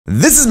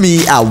This is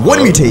me at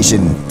 1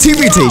 mutation, 2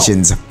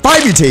 mutations,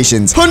 5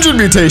 mutations, 100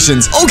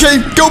 mutations.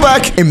 Okay, go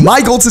back. And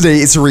my goal today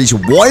is to reach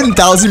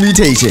 1,000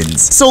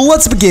 mutations. So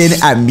let's begin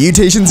at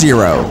mutation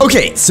 0.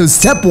 Okay, so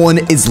step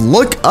 1 is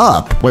look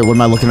up. Wait, what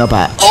am I looking up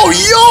at?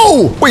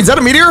 Oh, yo! Wait, is that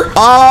a meteor?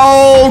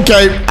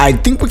 Okay, I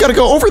think we gotta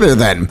go over there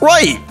then.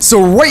 Right,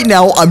 so right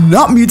now I'm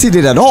not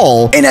mutated at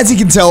all. And as you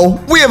can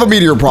tell, we have a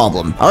meteor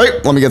problem. All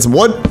right, let me get some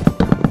wood.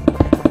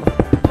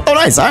 Oh,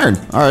 nice, iron.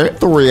 All right,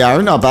 3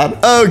 iron, not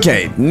bad.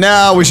 Okay,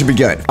 now we should be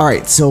good. All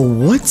right, so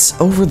what's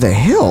over the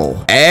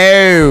hill?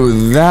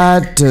 Oh,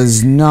 that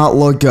does not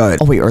look good.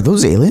 Oh, wait, are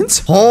those aliens?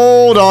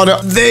 Hold on,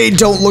 they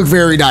don't look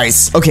very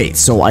nice. Okay,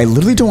 so I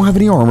literally don't have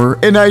any armor,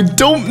 and I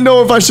don't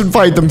know if I should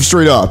fight them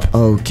straight up.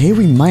 Okay,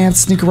 we might have to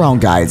sneak around,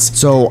 guys.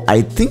 So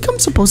I think I'm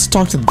supposed to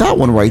talk to that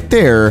one right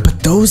there,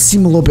 but those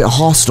seem a little bit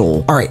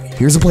hostile. All right,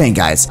 here's the plan,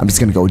 guys. I'm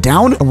just gonna go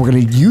down, and we're gonna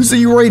use the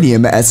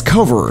uranium as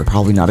cover.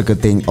 Probably not a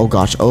good thing. Oh,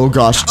 gosh, oh,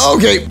 gosh.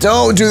 Okay,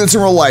 don't do this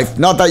in real life.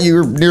 Not that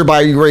you're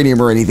nearby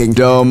uranium or anything.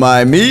 Don't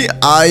mind me.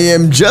 I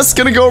am just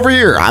gonna go over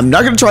here. I'm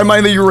not gonna try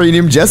mining the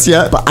uranium just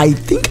yet, but I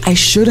think I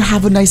should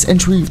have a nice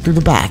entry through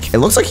the back. It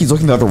looks like he's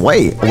looking the other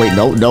way. Oh, wait,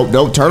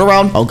 no, turn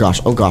around. Oh,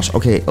 gosh,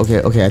 okay.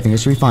 I think I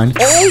should be fine.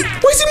 Oh,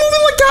 why is he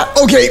moving like that?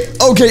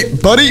 Okay,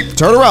 buddy,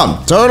 turn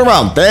around.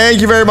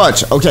 Thank you very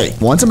much. Okay,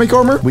 want to make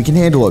armor? We can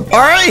handle it. All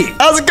right,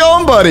 how's it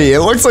going, buddy? It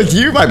looks like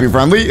you might be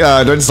friendly. Do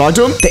I just talk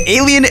to him? The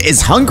alien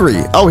is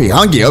hungry. Oh, he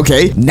hungry,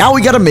 okay. Now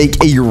we gotta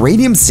make a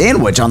uranium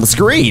sandwich on the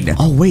screen.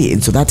 Oh, wait,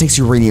 and so that takes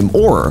uranium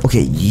ore.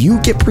 Okay, you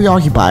get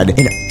preoccupied,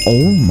 and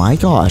oh my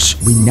gosh,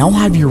 we now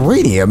have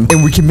uranium,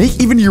 and we can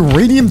make even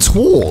uranium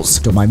tools.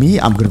 Don't mind me,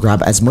 I'm gonna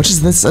grab as much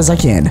of this as I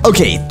can.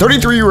 Okay,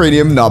 33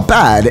 uranium, not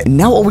bad.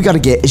 Now all we gotta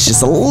get is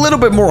just a little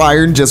bit more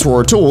iron just for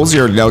our tools.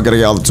 You already know, gotta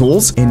get all the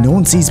tools. And no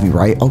one sees me,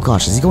 right? Oh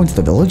gosh, is he going to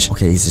the village?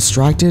 Okay, he's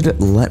distracted.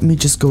 Let me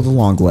just go the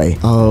long way.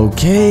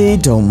 Okay,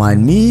 don't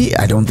mind me.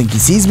 I don't think he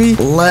sees me.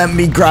 Let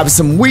me grab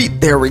some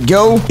wheat. There we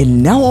go.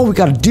 And now all we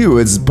gotta do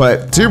is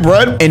put 2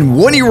 bread and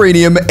 1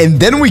 uranium, and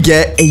then we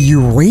get a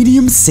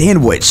uranium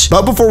sandwich.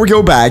 But before we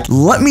go back,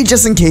 let me,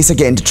 just in case I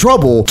get into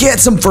trouble, get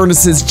some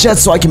furnaces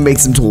just so I can make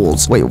some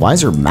tools. Wait, why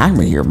is there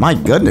magma here? My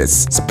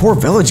goodness, this poor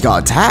village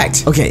got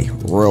attacked. Okay,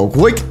 real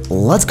quick,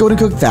 let's go and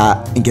cook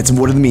that and get some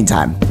wood in the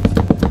meantime.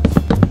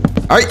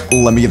 All right,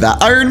 let me get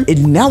that iron.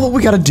 And now what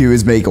we gotta do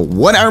is make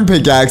 1 iron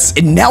pickaxe.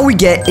 And now we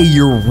get a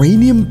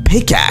uranium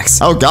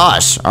pickaxe. Oh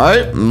gosh, all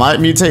right.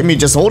 Might mutate me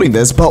just holding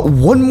this. But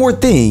one more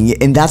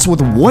thing, and that's with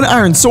 1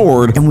 iron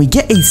sword. And we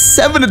get a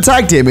 7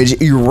 attack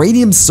damage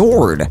uranium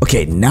sword.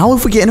 Okay, now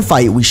if we get in a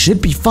fight, we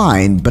should be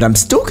fine. But I'm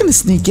still gonna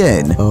sneak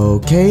in.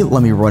 Okay,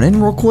 let me run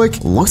in real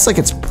quick. Looks like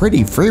it's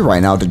pretty free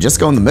right now to just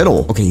go in the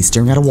middle. Okay, he's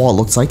staring at a wall, it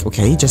looks like.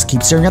 Okay, just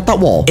keep staring at that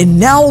wall. And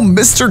now,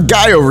 Mr.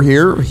 Guy over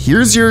here,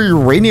 here's your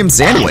uranium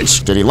sandwich.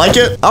 Did he like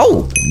it?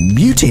 Oh,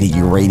 mutated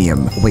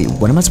uranium. Wait,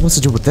 what am I supposed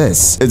to do with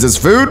this? Is this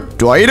food?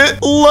 Do I eat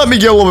it? Let me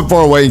get a little bit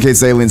far away in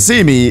case the aliens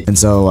see me. And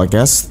so I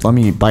guess let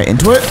me bite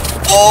into it.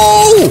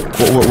 Oh!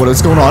 What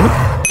is going on?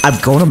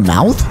 I've grown a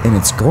mouth and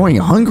it's growing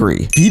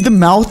hungry. Feed the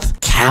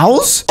mouth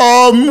cows?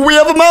 We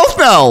have a mouth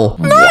now.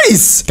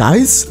 Nice!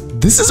 Guys,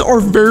 this is our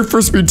very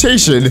first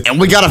mutation, and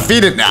we gotta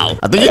feed it now.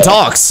 I think it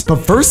talks. But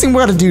first thing we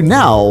gotta do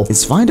now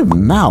is find a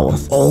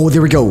mouth. Oh,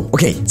 there we go.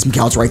 Okay, some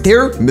cows right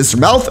there. Mr.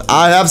 Mouth,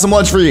 I have some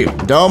lunch for you.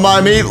 Don't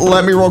mind me.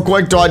 Let me real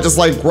quick. Do I just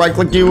like right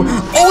click you?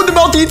 Oh, the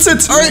mouth eats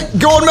it. All right,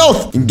 go on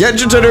mouth. Get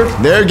your dinner.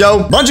 There you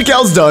go. Bunch of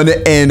cows done,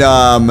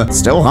 and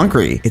still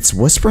hungry. It's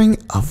whispering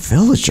a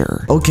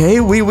villager. Okay,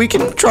 we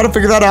can try to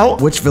figure that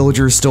out. Which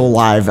villager is still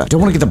alive? Don't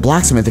want to get the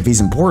blacksmith if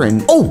he's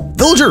important. Oh,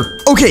 villager.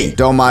 Okay,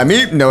 don't mind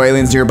me. No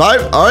aliens nearby.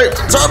 All right.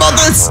 Sorry about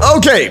this.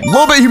 Okay, a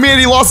little bit of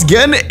humanity lost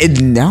again,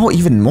 and now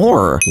even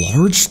more.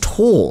 Large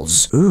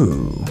tools.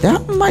 Ooh,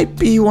 that might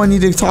be who I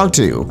need to talk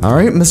to. All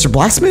right, Mr.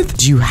 Blacksmith,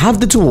 do you have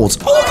the tools?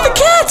 Oh, look at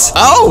the cat.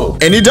 Oh,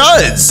 and he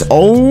does.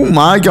 Oh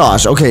my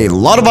gosh. Okay, a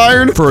lot of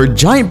iron for a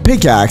giant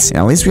pickaxe, and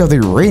at least we have the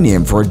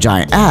uranium for a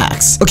giant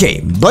axe.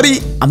 Okay, buddy,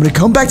 I'm gonna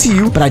come back to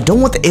you, but I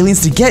don't want the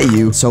aliens to get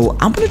you, so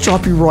I'm gonna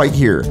drop you right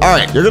here. All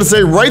right, you're gonna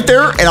stay right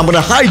there, and I'm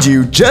gonna hide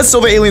you just so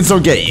the aliens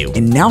don't get you.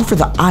 And now for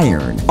the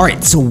iron. All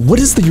right, so what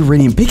does the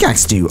uranium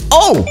pickaxe do?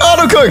 Oh,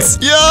 auto cooks.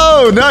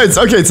 Yo, nice.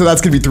 Okay, so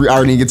that's gonna be 3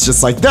 iron ingots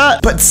just like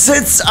that. But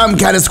since I'm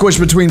kind of squished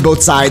between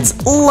both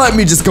sides, let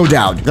me just go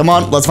down. Come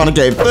on, let's find a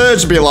cave. It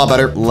should be a lot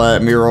better.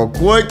 Let me real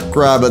quick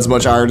grab as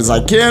much iron as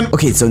I can.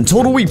 Okay, so in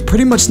total, we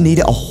pretty much need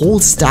a whole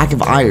stack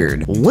of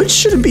iron, which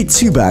shouldn't be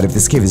too bad if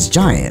this cave is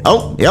giant.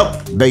 Oh,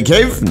 yep, big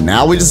cave.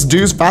 Now we just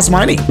do fast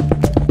mining.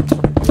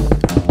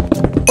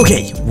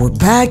 Okay, we're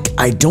back.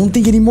 I don't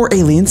think any more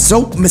aliens.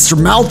 So,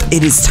 Mr. Mouth,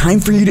 it is time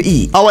for you to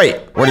eat. Oh, wait.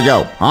 Where'd he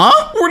go?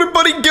 Huh? Where did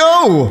Buddy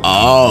go?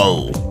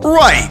 Oh,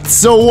 right.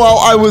 So while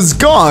I was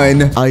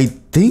gone, I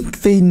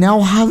think they now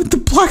have the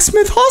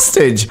blacksmith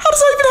hostage. How does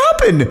that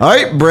even happen? All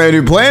right, brand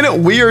new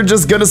plan. We are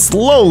just gonna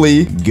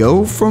slowly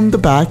go from the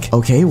back.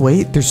 Okay,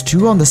 wait, there's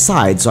two on the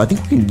side, so I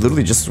think we can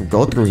literally just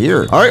go through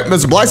here. All right,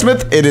 Mr.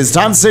 Blacksmith, it is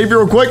time to save you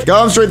real quick.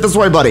 Come straight this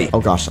way, buddy. Oh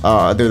gosh,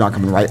 they're not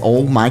coming right.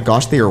 Oh my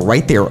gosh, they are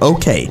right there.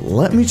 Okay,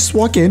 let me just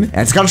walk in, and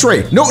it's got a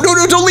tray. No,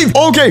 don't leave.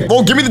 Okay,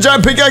 well, give me the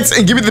giant pickaxe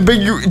and give me the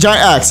big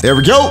giant axe. There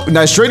we go.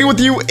 Nice trading with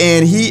you,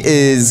 and he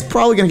is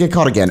probably gonna get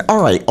caught again.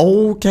 All right,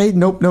 okay,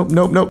 nope.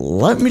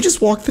 Let me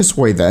just walk this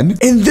way then,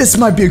 and this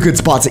might be a good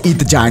spot to eat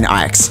the giant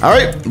axe. All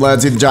right,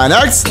 let's eat the giant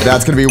axe.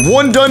 That's gonna be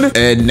one done,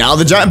 and now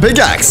the giant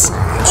pickaxe.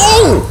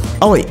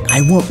 Oh wait, I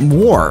want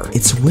more.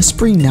 It's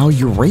whispering now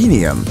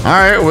uranium. All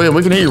right,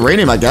 we can eat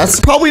uranium, I guess.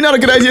 Probably not a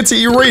good idea to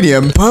eat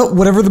uranium, but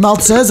whatever the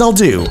mouth says, I'll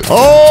do.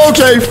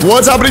 Okay,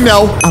 what's happening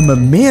now? I'm a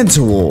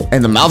mantool,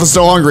 and the mouth is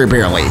still hungry,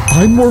 apparently.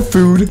 Find more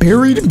food,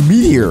 buried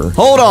meteor.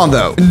 Hold on,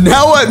 though.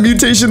 Now at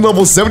mutation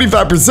level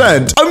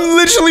 75%, I'm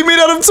literally made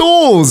out of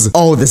tools.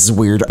 Oh, this is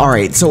weird. All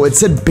right, so it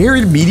said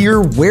buried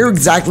meteor. Where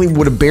exactly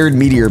would a buried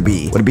meteor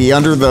be? Would it be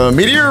under the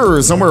meteor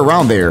or somewhere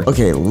around there?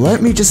 Okay,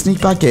 let me just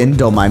sneak back in.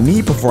 Don't mind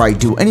me before I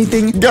do anything.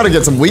 Gotta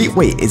get some wheat.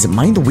 Wait, is it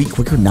mining the wheat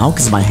quicker now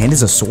because my hand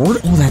is a sword?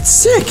 Oh, that's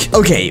sick.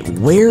 Okay,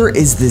 where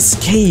is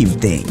this cave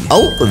thing?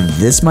 Oh,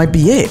 this might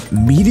be it.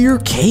 Meteor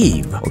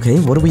cave. Okay,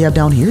 what do we have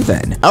down here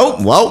then?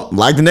 Oh, well,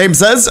 like the name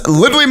says,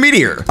 literally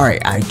meteor. All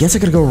right, I guess I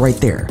gotta go right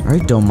there. All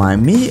right, don't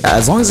mind me.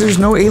 As long as there's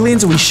no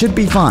aliens, we should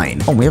be fine.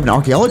 Oh, we have an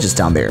archaeologist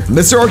down there.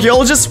 Mr.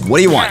 Archaeologist, what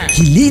do you want?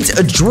 He needs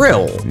a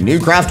drill. New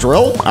craft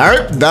drill? All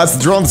right, that's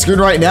the drill on the screen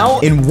right now.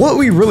 And what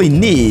we really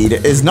need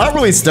is not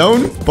really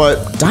stone,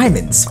 but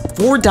diamonds.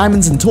 4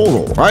 diamonds in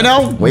total. Right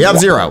now, we have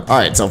 0. All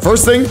right, so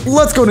first thing,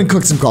 let's go and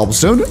cook some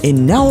cobblestone.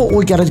 And now what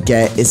we gotta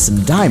get is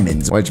some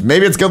diamonds, which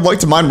maybe it's good luck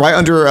to mine right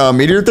under a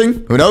meteor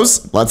thing. Who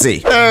knows? Let's see.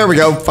 There we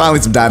go.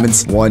 Finally, some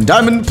diamonds. 1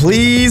 diamond,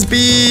 please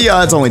be.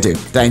 It's only 2.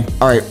 Dang.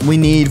 All right, we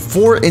need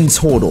 4 in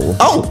total.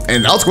 Oh,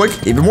 and that was quick.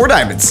 Even more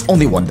diamonds.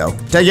 Only 1 though.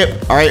 Take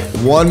it. All right,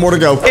 1 more to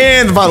go.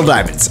 And the final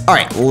diamonds. All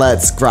right,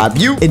 let's grab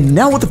you. And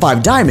now with the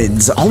 5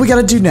 diamonds, all we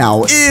gotta do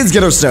now is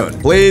get our stone.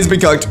 Please be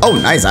cooked. Oh,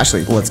 nice,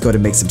 actually. Let's go to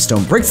make some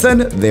stone bricks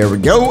then. There we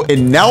go.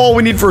 And now all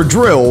we need for a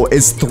drill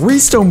is 3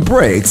 stone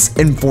bricks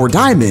and 4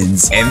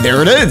 diamonds. And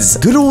there it is.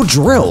 Good old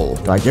drill.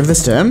 Do I give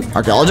this to him?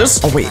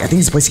 Archaeologist? Oh, wait, I think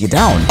he's placing it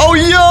down. Oh,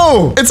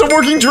 yo, it's a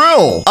working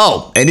drill.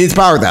 Oh, it needs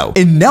power though.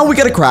 And now we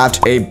gotta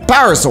craft a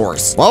power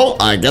source. Well,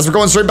 I guess we're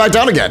going straight back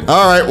down again.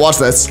 All right, watch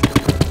this.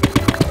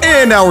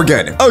 And now we're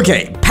good.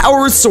 Okay,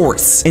 power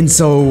source. And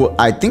so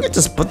I think I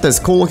just put this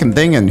cool looking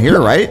thing in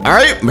here, right? All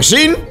right,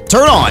 machine,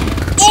 turn on.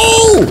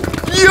 Oh,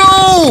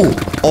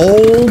 yo.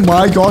 Oh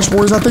my gosh,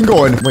 where's that thing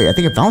going? Wait, I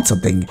think I found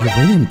something.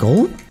 Uranium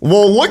gold?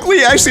 Well, luckily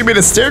I actually made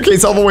a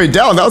staircase all the way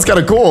down. That was kind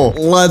of cool.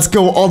 Let's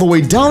go all the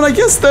way down, I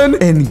guess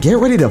then, and get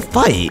ready to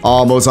fight.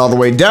 Almost all the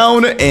way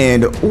down,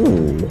 and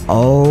ooh.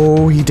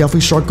 Oh, he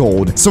definitely struck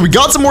gold. So we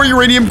got some more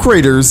uranium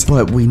craters,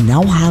 but we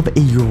now have a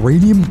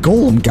uranium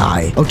golem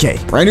guy. Okay,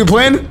 brand new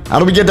plan. How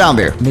do we get down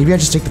there? Maybe I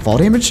just take the fall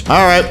damage?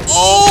 All right.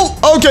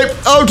 Oh,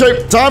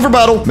 okay. Time for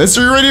battle. Mr.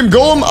 Uranium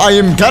Golem, I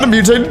am kind of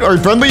mutated. Are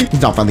you friendly?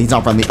 He's not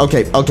friendly.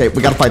 Okay,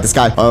 we gotta fight this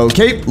guy.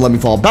 Okay, let me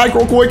fall back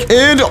real quick.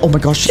 And oh my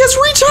gosh, he has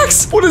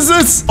rechecks. What is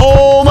this?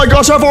 Oh my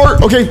gosh, how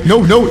far? Okay,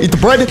 no, eat the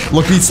bread.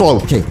 Look, he's slow.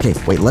 Okay,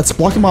 wait, let's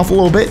block him off a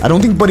little bit. I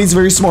don't think Buddy's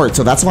very smart,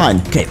 so that's fine.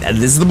 Okay,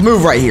 this is the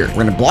move right here.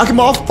 We're gonna block him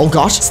off. Oh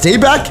gosh, stay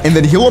back and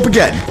then heal up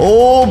again.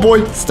 Oh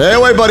boy, stay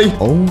away, buddy.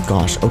 Oh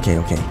gosh, okay.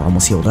 We're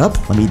almost healed up.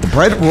 Let me eat the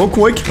bread real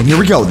quick. And here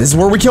we go. This is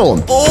where we kill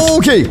him.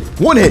 Okay,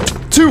 1 hit,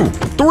 2,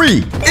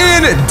 3,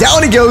 and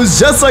down he goes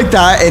just like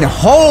that. And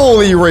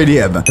holy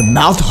uranium. The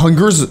mouth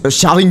hungers,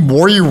 shouting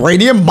more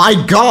uranium. My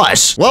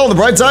gosh. Well, on the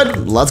bright side,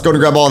 let's go and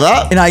grab all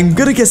that. And I'm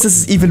gonna guess this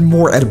is even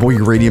more edible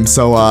uranium.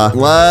 So,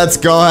 let's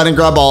go ahead and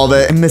grab all of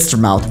it. And Mr.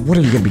 Mouth, what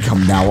are you gonna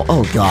become now?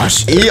 Oh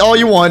gosh. Eat all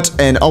you want.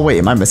 And oh wait,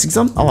 am I missing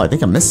some? Oh, I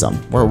think I missed some.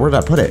 Where did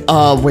I put it?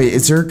 Wait,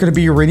 is there gonna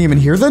be uranium in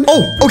here then?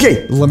 Oh,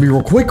 okay. Let me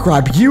real quick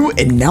grab you.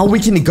 And now we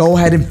can go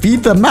ahead and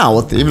feed the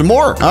mouth even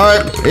more. All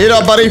right, eat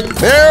up, buddy.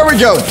 There we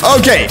go.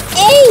 Okay.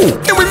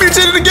 Oh, and we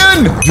mutated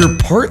again. You're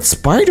part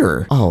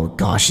spider. Oh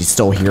gosh, he's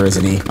still here,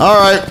 isn't he? All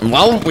right,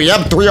 well, we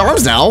have 3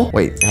 arms now.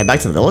 Wait, head back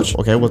to the village?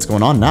 Okay, what's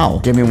going on now?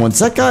 Give me 1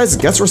 sec, guys.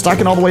 Guess we're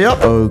stacking all the way up.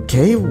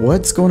 Okay,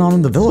 what's going on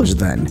in the village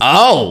then?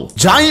 Oh,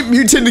 giant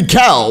mutated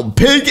cow,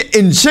 pig,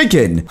 and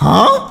chicken.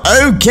 Huh?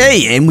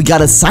 Okay, and we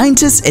got a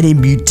scientist and a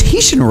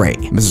mutation ray.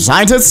 Mr.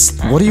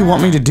 Scientist, what do you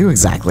want me to do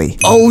exactly?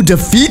 Oh,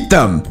 defeat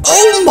them.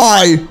 Oh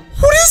my.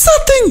 What is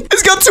that thing?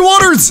 It's got 2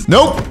 udders.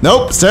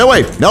 Nope. Stay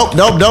away.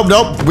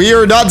 Nope. We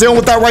are not dealing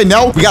with that right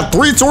now. We got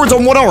 3 swords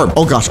on 1 arm.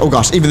 Oh gosh.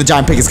 Even the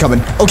giant pig is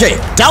coming. Okay,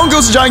 down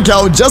goes the giant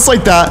cow, just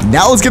like that.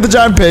 Now let's get the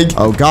giant pig.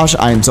 Oh gosh,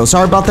 I am so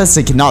sorry about this.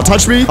 They cannot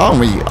touch me. Oh,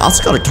 we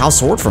also got a cow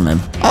sword from him.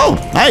 Oh,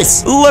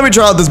 nice. Let me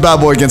try out this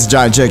bad boy against a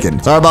giant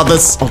chicken. Sorry about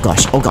this. Oh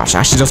gosh.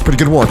 Actually does pretty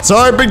good work.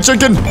 Sorry, big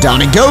chicken. Down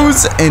he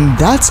goes, and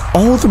that's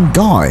all of them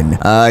gone.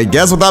 I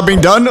guess with that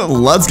being done,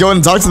 let's go ahead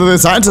and talk to the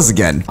scientist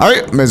again. All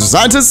right, Mr.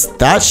 Scientist,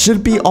 that should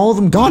be be all of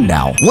them gone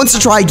now. Once to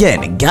try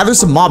again, gather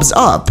some mobs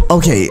up.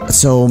 Okay,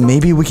 so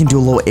maybe we can do a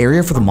little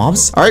area for the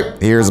mobs. All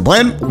right, here's the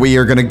plan. We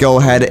are gonna go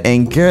ahead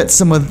and get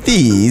some of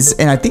these,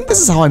 and I think this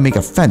is how I make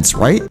a fence,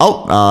 right?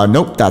 Oh,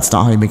 nope, that's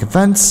not how you make a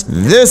fence.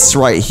 This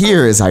right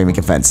here is how you make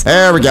a fence.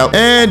 There we go.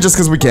 And just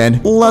because we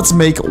can, let's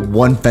make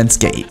one fence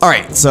gate. All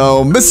right,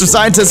 so Mr.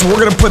 Scientist, we're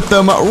gonna put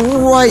them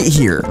right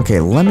here. Okay,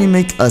 let me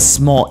make a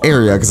small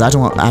area because I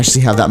don't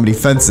actually have that many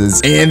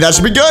fences, and that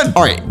should be good.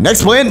 All right,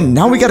 next plan.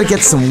 Now we gotta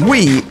get some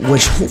wheat,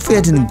 which hopefully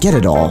I didn't get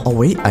it all. Oh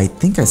wait, I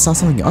think I saw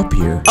something up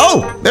here.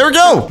 Oh, there we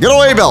go. Good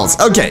old hay bales.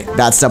 Okay,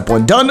 that's step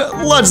one done.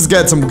 Let's just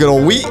get some good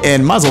old wheat,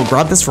 and might as well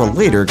grab this for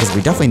later because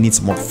we definitely need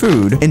some more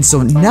food. And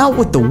so now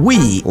with the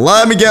wheat,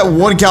 let me get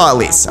one cow at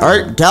least. All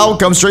right, cow,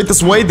 come straight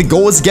this way. The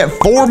goal is to get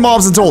 4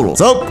 mobs in total.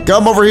 So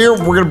come over here.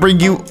 We're gonna bring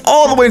you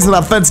all the way to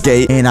that fence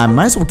gate, and I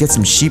might as well get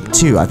some sheep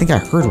too. I think I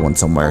heard one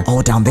somewhere.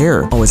 Oh, down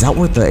there. Oh, is that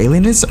where the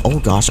alien is? Oh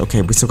gosh.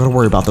 Okay, we still gotta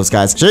worry about those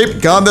guys.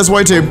 Sheep, come this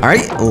way too. All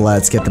right,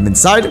 let's get them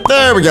inside.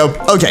 There we go.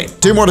 Okay,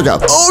 2 more to go.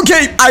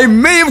 Okay, I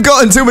may have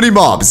gotten too many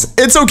mobs.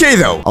 It's okay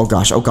though. Oh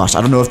gosh. I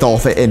don't know if they'll all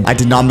fit in. I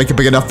did not make a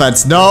big enough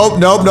fence. Nope.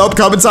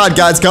 Come inside,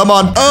 guys. Come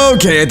on.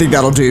 Okay, I think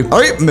that'll do. All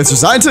right, Mr.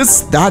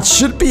 Scientist, that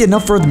should be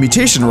enough for the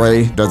mutation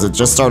ray. Does it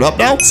just start up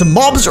now? Some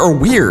mobs are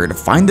weird.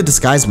 Find the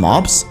disguised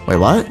mobs. Wait,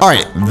 what? All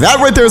right, that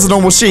right there is a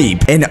normal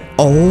sheep. And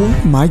oh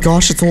my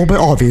gosh, it's a little bit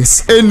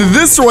obvious. And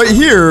this right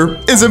here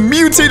is a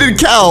mutated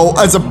cow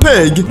as a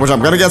pig, which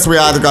I'm gonna guess we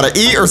either gotta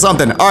eat or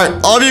something. All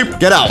right, all of you,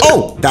 get out.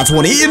 Oh, that's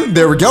one eaten.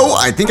 There we go.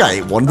 I think I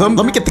ate one of them.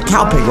 Let me get the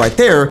cow pig right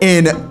there.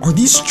 And are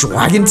these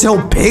dragon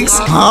tail pigs?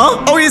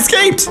 Huh? Oh, he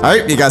escaped. All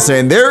right, you guys stay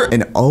in there.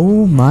 And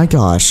oh my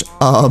gosh,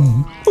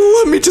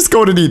 let me just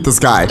go and eat this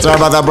guy. Sorry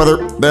about that,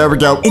 brother. There we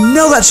go. And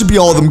now that should be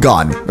all of them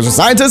gone. Mr.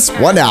 Scientist,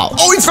 what now?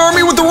 Oh, he's firing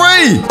me with the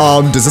ray.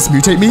 Does this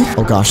mutate me?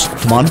 Oh gosh,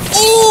 come on.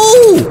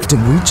 Oh, did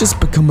we just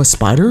become a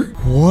spider?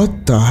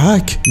 What the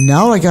heck?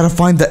 Now I gotta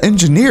find the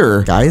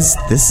engineer. Guys,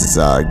 this is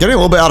getting a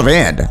little bit out of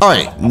hand. All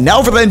right,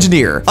 now for the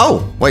engineer.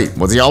 Oh, wait,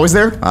 was he always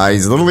there?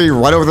 He's literally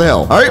right over the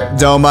hill. All right,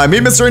 don't mind me,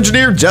 Mr.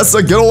 Engineer. Just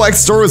a good old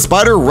xNestorio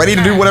spider ready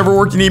to do whatever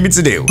work you need me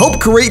to do. Help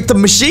create the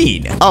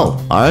machine.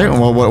 Oh, all right,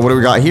 well, what do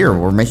we got here?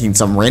 We're making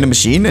some random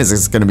machine. Is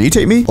this gonna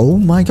mutate me? Oh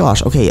my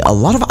gosh. Okay, a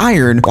lot of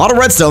iron, a lot of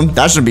redstone.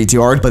 That shouldn't be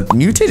too hard, but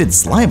mutated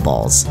slime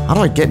balls. How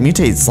do I get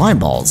mutated slime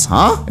balls?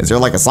 Huh? Is there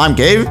like a slime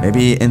cave?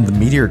 Maybe in the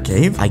meteor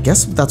cave? I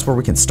guess that's where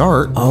we can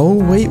start. Oh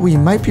wait, we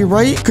might be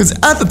right. Because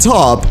at the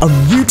top, a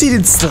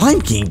mutated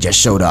slime king just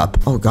showed up.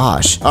 Oh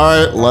gosh.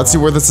 All right, let's see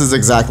where this is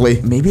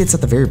exactly. Maybe it's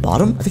at the very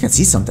bottom? I think I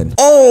see something.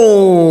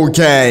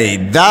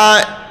 Okay,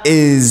 that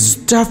is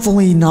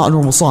definitely not a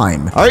normal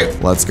slime. All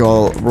right, let's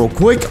go real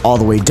quick all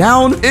the way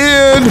down,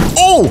 and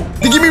oh,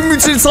 they give me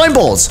mutated slime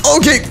balls.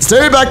 Okay,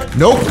 stay back.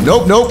 Nope.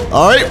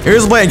 All right,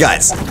 here's the plan,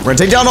 guys. We're gonna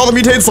take down all the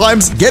mutated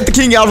slimes, get the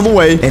king out of the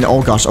way, and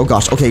oh gosh.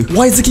 Okay,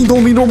 why is the king the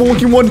only normal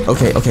looking one?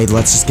 Okay,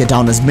 let's just get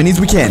down as many as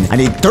we can. I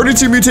need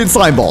 32 mutated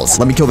slime balls.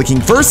 Let me kill the king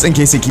first in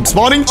case he keeps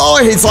spawning. Oh,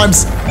 I hate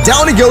slimes.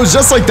 Down he goes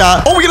just like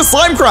that. Oh, we get a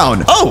slime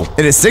crown. Oh,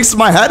 and it sticks to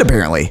my head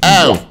apparently.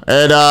 Oh,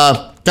 and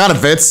kind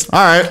of fits. All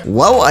right.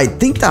 Well, I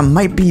think that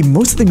might be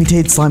most of the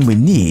mutated slime we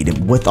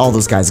need with all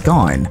those guys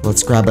gone.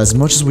 Let's grab as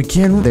much as we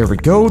can. There we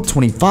go.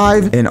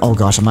 25. And oh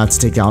gosh, I'm gonna have to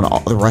take down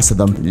all the rest of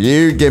them.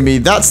 You give me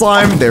that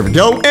slime. There we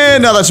go.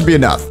 And now that should be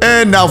enough.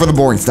 And now for the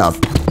boring stuff.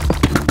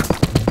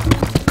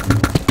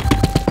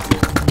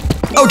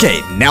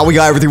 Okay, now we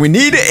got everything we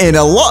need and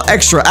a lot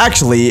extra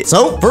actually.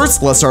 So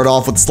first, let's start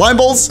off with the slime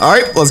balls. All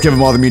right, let's give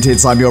him all the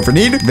mutated slime you ever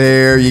need.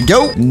 There you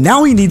go.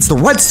 Now he needs the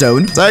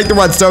redstone. Take the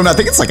redstone. I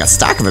think it's like a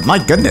stack of it. My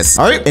goodness.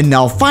 All right, and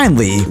now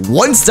finally,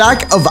 1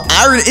 stack of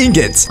iron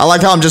ingots. I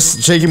like how I'm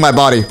just shaking my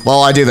body while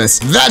I do this.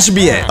 That should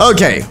be it.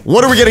 Okay,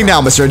 what are we getting now,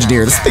 Mr.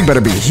 Engineer? This thing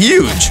better be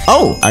huge.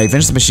 Oh, I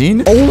finished the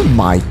machine. Oh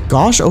my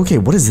gosh. Okay,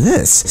 what is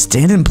this?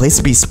 Stand in place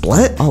to be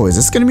split? Oh, is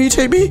this gonna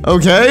mutate me?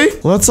 Okay,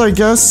 let's, I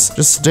guess,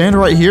 just stand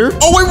right here.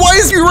 Oh wait, why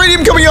is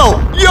uranium coming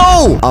out?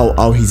 Yo!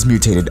 Oh, he's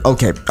mutated.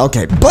 Okay.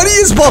 Buddy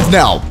is buff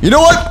now. You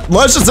know what?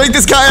 Let's just take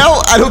this guy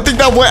out. I don't think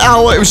that went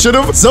how it should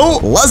have. So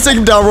let's take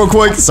him down real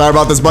quick. Sorry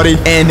about this, buddy.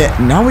 And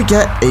now we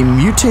get a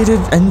mutated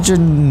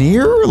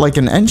engineer, like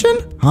an engine?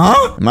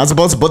 Huh? Am I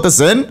supposed to put this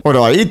in? Or do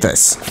I eat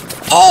this?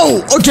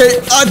 Oh, okay.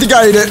 I think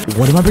I ate it.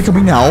 What am I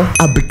becoming now?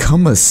 I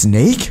become a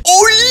snake?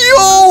 Oh,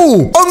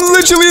 yo! I'm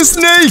literally a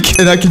snake.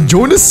 And I can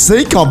join a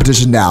snake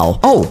competition now.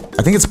 Oh,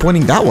 I think it's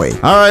pointing that way.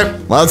 All right,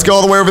 let's go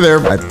all the way over there.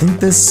 I think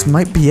this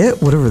might be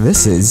it. Whatever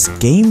this is.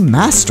 Game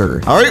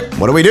master. All right,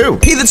 what do we do?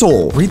 Pay the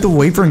toll. Read the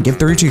waiver and give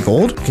 32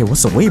 gold. Okay,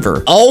 what's the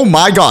waiver? Oh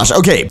my gosh.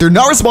 Okay, they're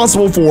not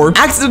responsible for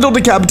accidental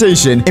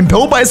decapitation,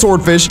 impaled by a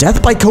swordfish,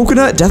 death by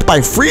coconut, death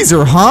by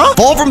freezer, huh?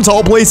 Fall from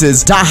tall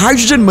places,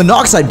 dihydrogen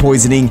monoxide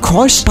poisoning,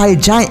 crushed by a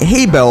giant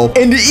hay bale,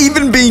 and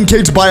even being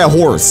kicked by a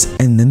horse.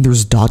 And then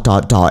there's ...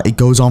 It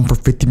goes on for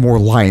 50 50 more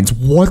lions.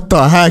 What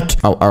the heck?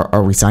 Oh,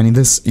 are we signing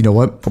this? You know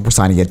what? We're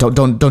signing it.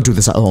 Don't do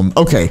this at home.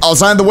 Okay, I'll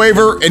sign the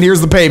waiver, and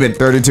here's the payment.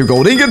 32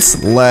 gold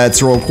ingots.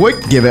 Let's roll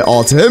quick. Give it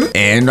all to him,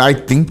 and I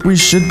think we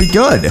should be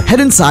good. Head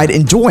inside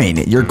and join.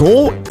 Your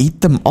goal,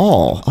 eat them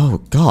all.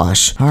 Oh,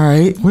 gosh. All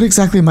right, what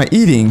exactly am I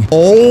eating?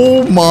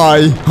 Oh,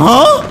 my.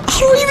 Huh? How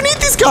do I even eat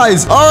these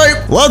guys? All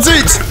right, let's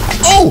eat.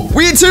 Oh,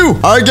 we eat two.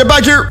 All right, get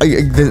back here.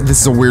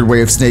 This is a weird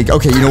way of snake.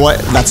 Okay, you know what?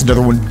 That's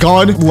another one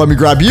gone. Let me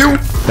grab you.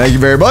 Thank you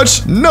very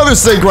much. Another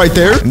snake right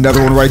there.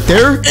 Another one right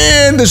there.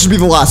 And this should be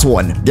the last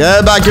one.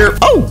 Get back here.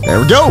 Oh, there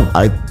we go.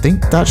 I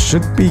think that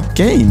should be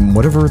game.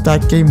 Whatever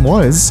that game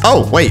was.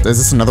 Oh, wait. Is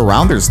this another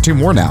round? There's two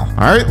more now.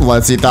 All right,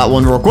 let's eat that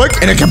one real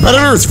quick. And a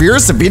competitor is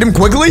fierce to beat him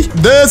quickly.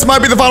 This might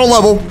be the final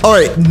level. All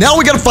right, now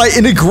we gotta fight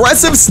an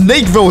aggressive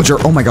snake villager.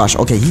 Oh my gosh.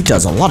 Okay, he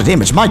does a lot of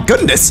damage. My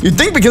goodness. You'd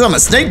think because I'm a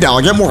snake now,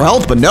 I get more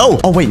health, but no.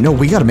 Oh, wait, no.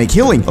 We gotta make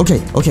healing.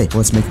 Okay,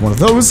 let's make one of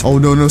those. Oh,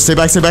 no. Stay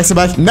back.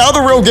 Now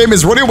the real game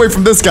is running away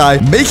from this guy,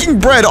 making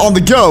bread on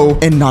the go,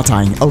 and not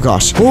dying. Oh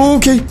gosh.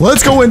 Okay,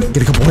 let's go in.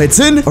 Get a couple hits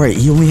in. All right,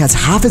 he only has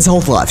half his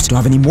health left. Do I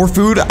have any more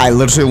food? I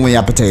literally only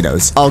have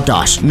potatoes. Oh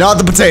gosh, not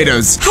the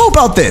potatoes. How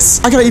about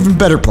this? I got an even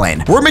better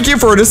plan. We're making a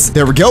furnace.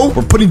 There we go.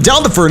 We're putting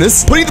down the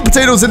furnace, putting the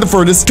potatoes in the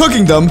furnace,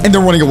 cooking them, and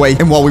then running away.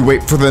 And while we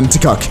wait for them to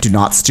cook, do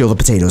not steal the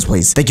potatoes,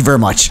 please. Thank you very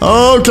much.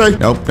 Okay.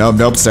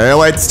 Nope. Stay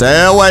away.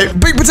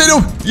 Baked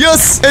potato.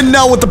 Yes. And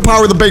now with the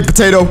power of the baked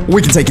potato,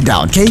 we can take him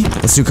down. Okay,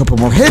 let's do a couple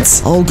more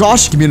hits. Oh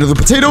gosh, give me another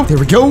potato. There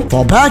we go.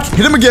 Fall back.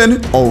 Hit him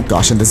again. Oh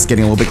gosh, and this is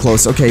getting a little bit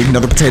close. Okay,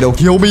 another potato.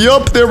 Heal me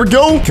up. There we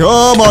go.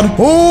 Come on.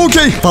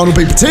 Okay, final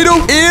baked potato.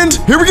 And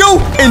here we go.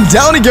 And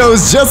down he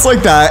goes just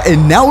like that.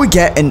 And now we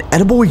get an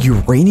edible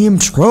uranium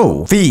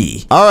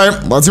trophy. All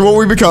right, let's see what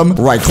we become.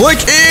 Right click.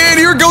 And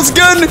here it goes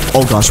again.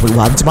 Oh gosh, wait,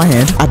 what happened to my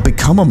hand? I've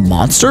become a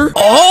monster?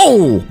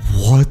 Oh,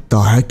 what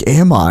the heck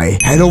am I?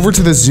 Head over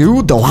to the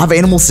zoo. They'll have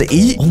animals to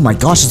eat. Oh my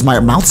gosh, does my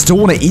mouth still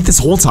want to eat this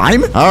whole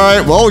time? All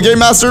right, well, Game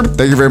Master,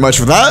 thank you very much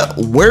for that.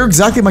 Where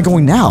exactly am I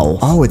going now?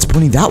 Oh, it's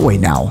pointing that way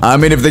now. I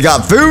mean, if they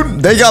got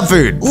food, they got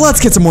food. Let's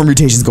get some more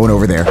mutations going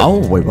over there.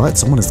 Oh, wait, what?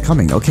 Someone is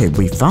coming. Okay,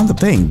 we found the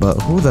thing,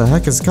 but who the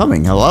heck is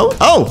coming? Hello?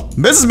 Oh,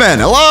 businessman.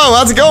 Hello,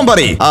 how's it going,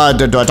 buddy?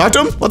 Do I talk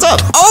to him? What's up?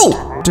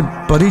 Oh! Did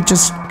Buddy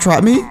just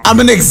trap me? I'm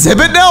an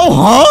exhibit now,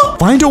 huh?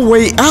 Find a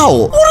way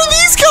out. What are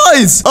these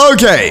guys?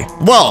 Okay,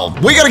 well,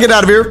 we gotta get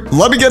out of here.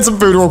 Let me get some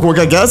food real quick,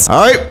 I guess. All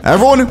right,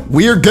 everyone,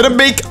 we are gonna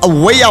make a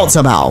way out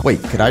somehow.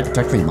 Wait, could I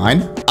technically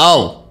mine?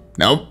 Oh,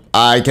 nope.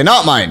 I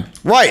cannot mine.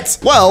 Right.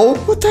 Well,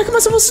 what the heck am I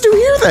supposed to do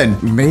here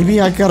then? Maybe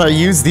I gotta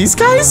use these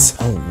guys?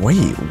 Oh,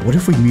 wait. What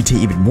if we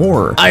mutate even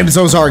more? I am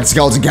so sorry,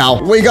 Skeleton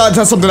Cow. We gotta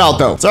test something out,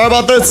 though. Sorry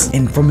about this.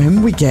 And from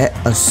him, we get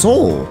a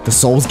soul. The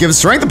souls give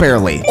strength,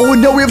 apparently. Oh,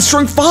 and no, we have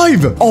strength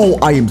 5. Oh,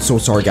 I am so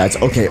sorry, guys.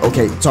 Okay.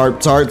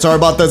 Sorry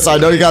about this. I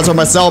know you guys are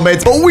my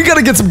cellmates, but we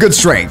gotta get some good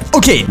strength.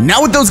 Okay,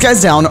 now with those guys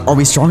down, are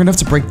we strong enough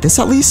to break this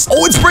at least?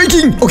 Oh, it's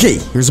breaking. Okay,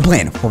 here's the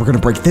plan. Well, we're gonna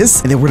break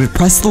this, and then we're gonna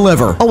press the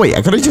lever. Oh, wait.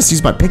 I could have just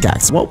used my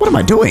pickaxe. What am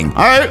I doing?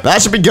 All right,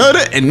 that should be good.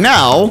 And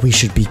now we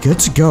should be good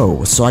to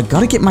go. So I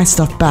gotta get my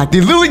stuff back.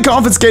 They literally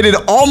confiscated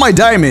all my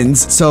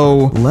diamonds.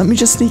 So let me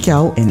just sneak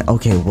out. And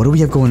okay, what do we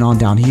have going on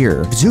down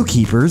here?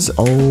 Zookeepers.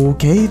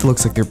 Okay, it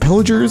looks like they're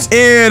pillagers.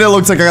 And it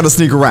looks like I gotta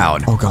sneak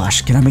around. Oh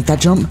gosh, can I make that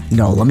jump?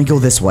 No, let me go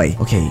this way.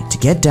 Okay, to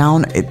get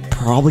down, it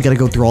probably gotta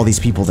go through all these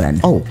people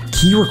then. Oh,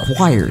 key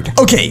required.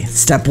 Okay,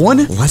 step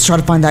 1, let's try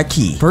to find that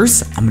key.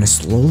 First, I'm gonna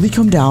slowly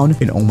come down.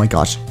 And oh my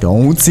gosh,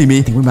 don't see me.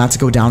 I think we might have to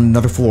go down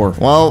another floor.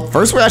 Well,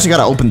 first we actually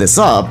gotta open this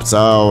up.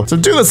 So do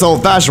this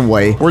old-fashioned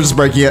way. We're just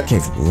breaking it. Okay,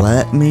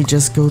 let me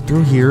just go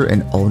through here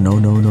and oh no.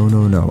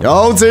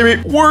 Don't see me.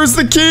 Where's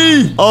the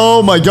key?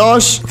 Oh my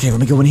gosh. Okay,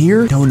 let me go in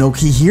here. No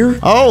key here.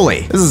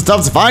 Holy, this is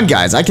tough to find,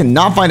 guys. I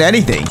cannot find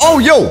anything. Oh,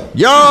 yo,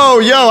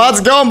 how's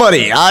it going,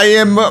 buddy? I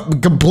am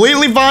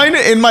completely fine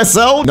in my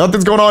cell.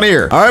 Nothing's going on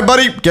here. All right,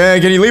 buddy.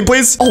 Can you leave,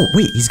 please? Oh,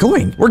 wait, he's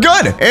going. We're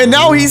good. And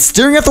now he's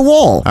staring at the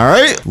wall. All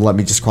right, let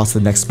me just cross to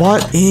the next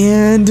spot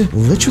and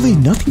literally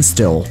nothing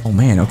still. Oh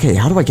man, okay,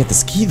 how do I get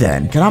this key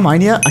then? Can I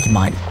mine yet? I can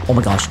mine. Oh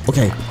my gosh.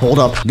 Okay, hold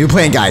up. New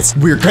plan, guys.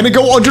 We're gonna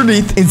go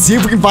underneath and see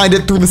if we can find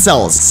it through the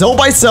cells. Cell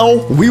by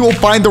cell, we will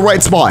find the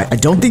right spot. I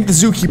don't think the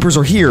zookeepers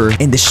are here,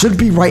 and this should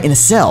be right in a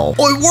cell.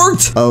 Oh, it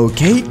worked.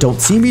 Okay, don't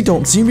see me.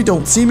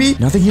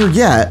 Nothing here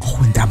yet. Oh,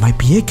 and that might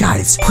be it,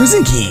 guys.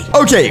 Prison key.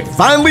 Okay,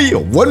 finally,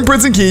 one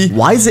prison key.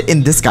 Why is it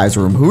in this guy's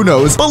room? Who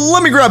knows? But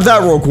let me grab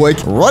that real quick,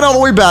 run all the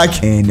way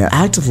back, and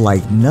act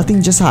like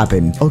nothing just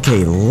happened.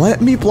 Okay,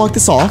 let me block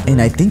this off,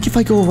 and I think if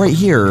I go right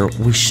here,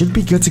 we should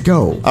be good to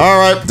go. All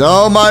right,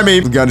 don't mind me.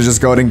 I'm gonna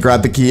just go ahead and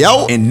grab the key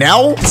out. And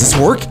now, does this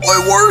work?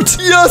 Oh, it worked.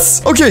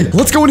 Yes. Okay,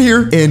 let's go in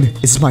here. And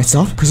is this my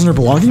stuff? Prisoner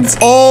belongings?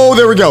 Oh,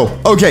 there we go.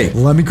 Okay,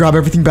 let me grab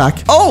everything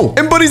back. Oh,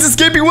 and Buddy's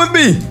escaping with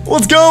me.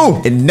 Let's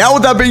go. And now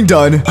with that being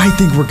done, I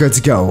think we're good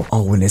to go.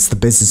 Oh, and it's the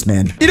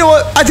businessman. You know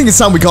what? I think it's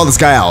time we call this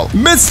guy out.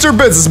 Mr.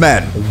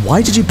 Businessman.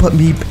 Why did you put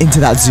me into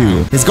that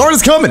zoo? His guard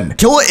is coming.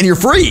 Kill it and you're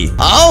free.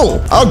 Oh,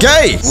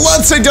 okay.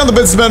 Let's take down the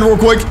businessman real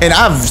quick. And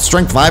I have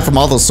strength 5 from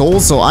all those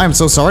souls, so I am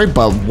so sorry,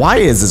 but why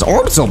is his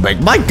arm so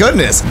big? My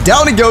goodness.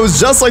 Down he goes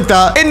just like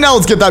that. And now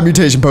let's get that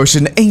mutation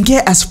potion and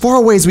get as far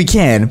away as we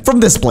can from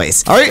this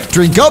place. All right,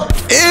 drink up.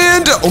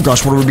 And oh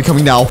gosh, what are we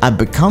becoming now? I've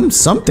become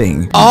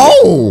something.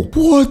 Oh,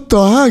 what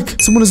the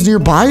heck? Someone is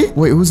nearby?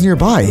 Wait, who's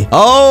nearby?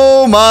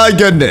 Oh my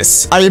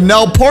goodness. I am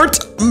now part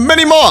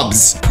many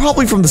mobs.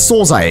 Probably from the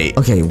souls I ate.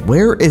 Okay,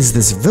 where is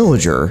this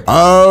villager?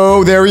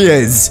 Oh, there he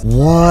is.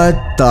 What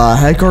the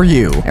heck are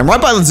you? And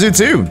right by the zoo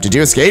too. Did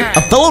you escape?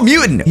 A fellow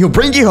mutant. He'll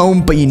bring you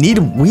home, but you need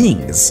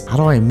wings. How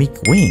do I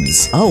make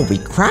wings? Oh, we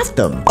craft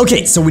them.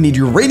 Okay, so we need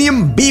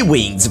uranium, bee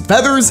wings,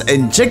 feathers,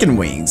 and chicken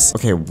wings.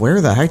 Okay,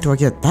 where the heck do I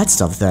get that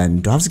stuff then?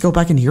 Do I have to go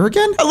back in here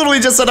again? I literally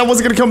just said I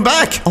wasn't gonna come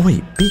back. Oh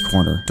wait, bee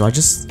corner. Do I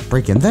just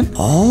break in then?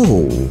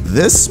 Oh,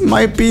 this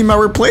might be my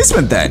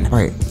replacement then. All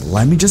right,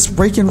 let me just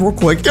break in real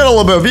quick. Get a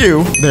little bit of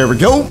view. There we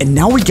go. And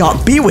now we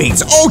got bee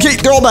wings. Okay,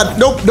 they're all bad.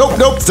 Nope, nope,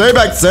 nope. Stay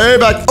back, stay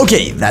back.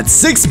 Okay, that's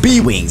 6 bee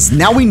wings.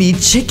 Now we need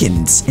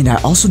chickens. And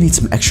I also need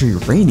some extra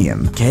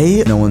uranium.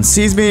 Okay, no one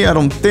sees me, I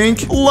don't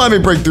think. Let me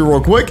break through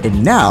real quick.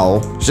 And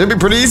now, should be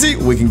pretty easy.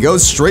 We can go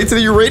straight to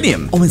the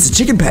uranium. Oh, it's a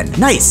chicken pen.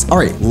 Nice. All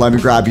right, let me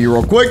grab you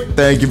real quick.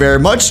 Thank you very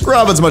much.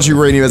 Grab as much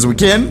uranium as we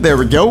can. There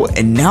we go.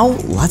 And now,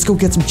 let's go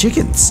get some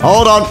chickens.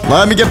 Hold on.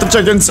 Let me get the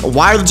chickens.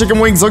 Why are the chicken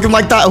wings looking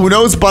like that? Who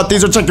knows? But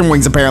these are chicken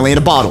wings apparently in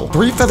a bottle.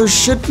 3 feathers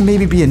should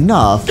maybe be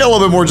enough. Get a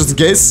little bit more just in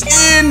case.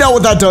 And now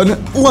with that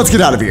done, let's get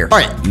out of here. All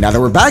right, now that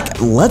we're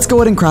back, let's go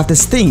ahead and craft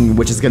this thing,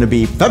 which is going to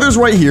be feathers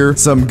right here,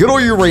 some good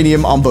old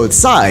uranium on both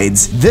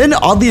sides, then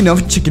oddly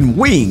enough, chicken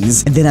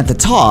wings, and then at the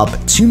top,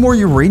 2 more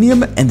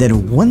uranium, and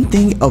then 1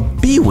 thing of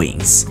bee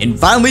wings. And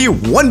finally,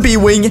 1 bee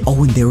wing.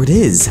 Oh, and there it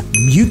is.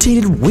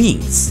 Mutated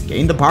wings.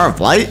 Gain the power of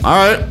flight. All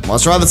right,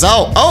 let's try this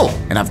out. Oh,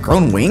 and I've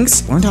grown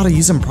wings. Learned how to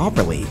use them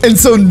properly. And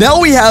so now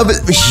we have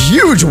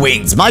huge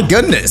wings. My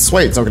goodness.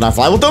 Wait, so can I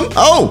fly with them?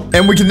 Oh,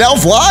 and we can now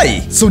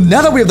fly. So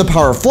now that we have the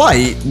power of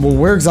flight, well,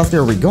 where exactly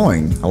are we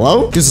going?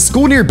 Hello? There's a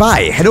school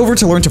nearby. Head over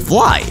to learn to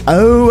fly.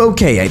 Oh,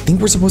 okay. I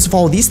think we're supposed to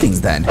follow these things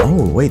then.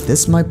 Oh, wait,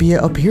 this might be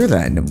it up here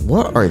then.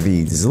 What are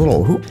these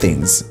little hoop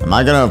things? Am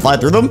I gonna fly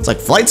through them? It's like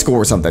flight school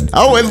or something.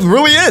 Oh, it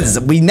really is.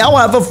 We now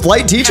have a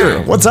flight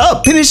teacher. What's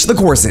up? Finish the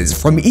courses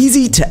from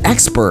easy to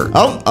expert.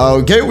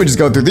 Oh, okay. We just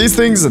go through these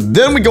things, and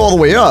then we go all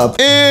the way up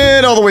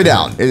and all the way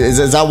down.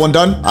 Is that one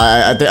done?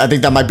 I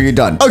think that might be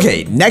done.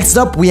 Okay, next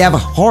up we have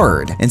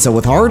hard. And so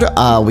with hard,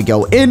 we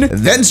go in,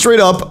 then straight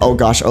up. Oh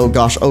gosh, oh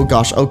gosh, oh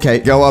gosh. Okay,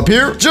 go up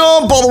here,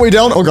 jump all the way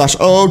down. Oh gosh,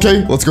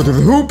 okay, let's go through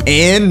the hoop.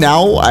 And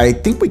now I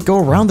think we go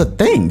around the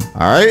thing.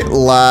 All right,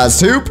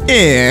 last hoop,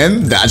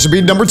 and that should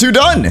be number 2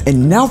 done.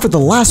 And now for the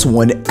last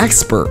one,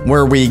 expert,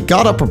 where we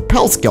got a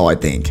propel skill, I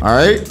think. All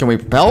right, can we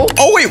propel?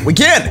 Oh wait, we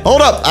can.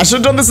 Hold up, I should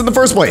have done this in the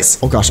first place.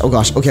 Oh gosh,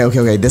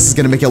 okay. This is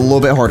gonna make it a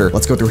little bit harder.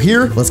 Let's go through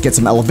here. Let's get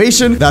some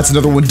elevation. That's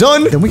another one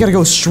done. Then we gotta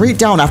go straight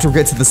down after we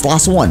get to this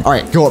last one. All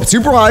right, go up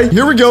super high.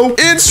 Here we go.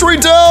 And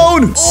straight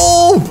down.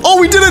 Oh,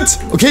 we did it.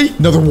 Okay,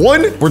 another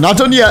one. We're not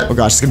done yet. Oh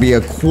gosh, it's gonna be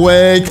a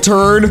quick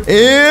turn.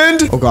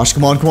 And oh gosh,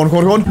 come on.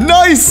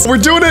 Nice, we're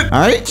doing it.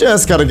 All right,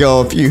 just gotta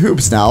go a few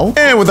hoops now.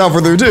 And without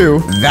further ado,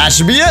 that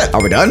should be it.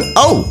 Are we done?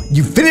 Oh,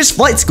 you finished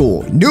flight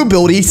school. New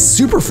ability,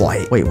 super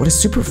flight. Wait, what is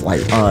super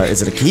flight?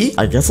 Is it a key?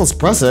 I guess let's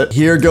press it.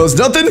 Here goes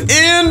nothing.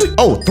 And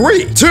oh,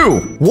 3,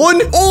 2,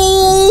 1.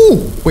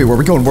 Oh, wait, where are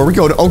we going?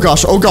 Oh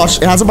gosh,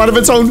 it has a mind of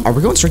its own. Are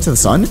we going straight to the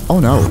sun? Oh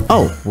no.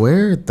 Oh,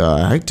 where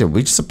the heck did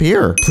we just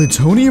appear?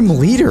 Plutonium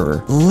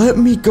leader. Let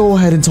me go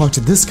ahead and talk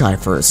to this guy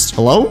first.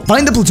 Hello?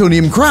 Find the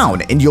plutonium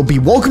crown and you'll be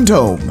welcomed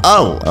home.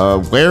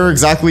 Oh, where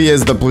exactly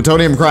is the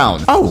plutonium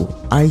crown? Oh,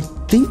 I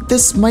think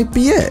this might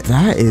be it.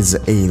 That is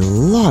a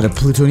lot of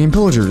plutonium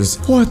pillagers.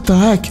 What the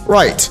heck?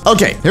 Right.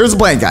 Okay, here's the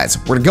plan, guys.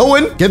 We're gonna go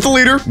in, get the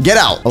leader, get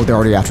out. Oh, they're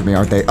already after me,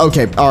 aren't they?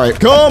 Okay, all right.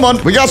 Come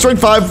on. We got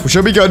strength 5. We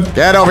should be good.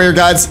 Get over here,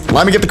 guys.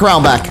 Let me get the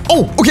crown back.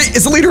 Oh, okay,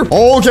 it's the leader.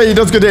 Okay, he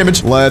does good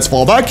damage. Let's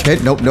fall back. Okay,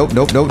 nope.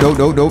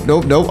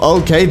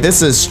 Okay,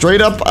 this is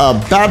straight up a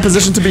bad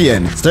position to be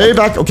in. Stay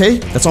back. Okay,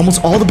 that's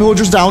almost all the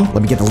pillagers down.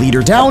 Let me get the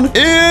leader down,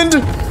 and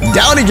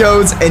down he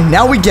goes. And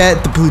now we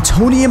get the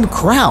plutonium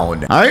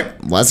crown. All right,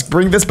 let's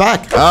bring this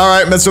back. All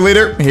right, Mr.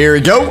 Leader, here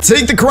we go.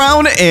 Take the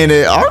crown, and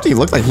it already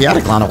looked like he had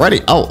a crown already.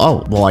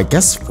 Oh, well, I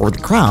guess for the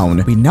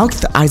crown, we now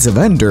get the Eyes of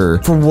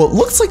Ender for what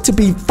looks like to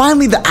be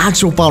finally the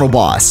actual final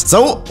boss.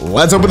 So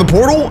let's open the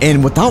portal,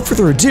 and without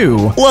further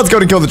ado, let's go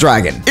to kill the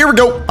dragon. Here we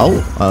go.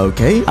 Oh,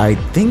 okay. I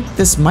think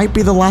this might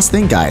be the last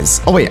thing,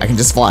 guys. Oh, wait, I can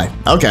just fly.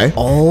 Okay.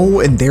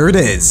 Oh, and there it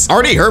is.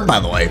 Already hurt, by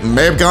the way.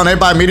 May have gone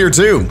hit by a meteor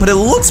too, but it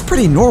looks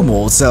pretty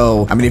normal.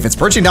 So, I mean, if it's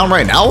perching down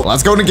right now,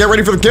 let's go and get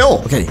ready for the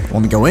kill. Okay,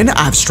 let me go in.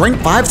 I have strength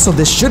 5, so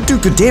this should do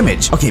good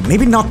damage. Okay,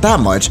 maybe not that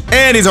much.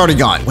 And he's already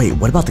gone. Wait,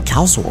 what about the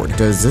cow sword?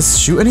 Does this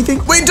shoot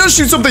anything? Wait, it does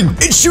shoot something.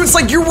 It shoots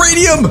like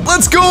uranium.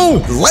 Let's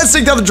go. Let's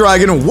take down the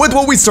dragon with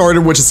what we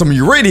started, which is some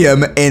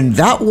uranium. And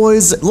that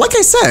was, like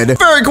I said,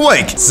 very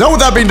quick. So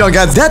with that being done,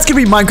 guys, that's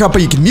gonna be Minecraft,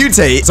 but you can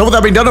mutate. So with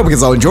that being done, I hope you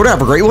guys all enjoyed it.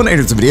 Have a great one.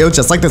 And it's a video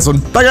just like this one.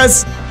 Bye,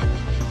 guys.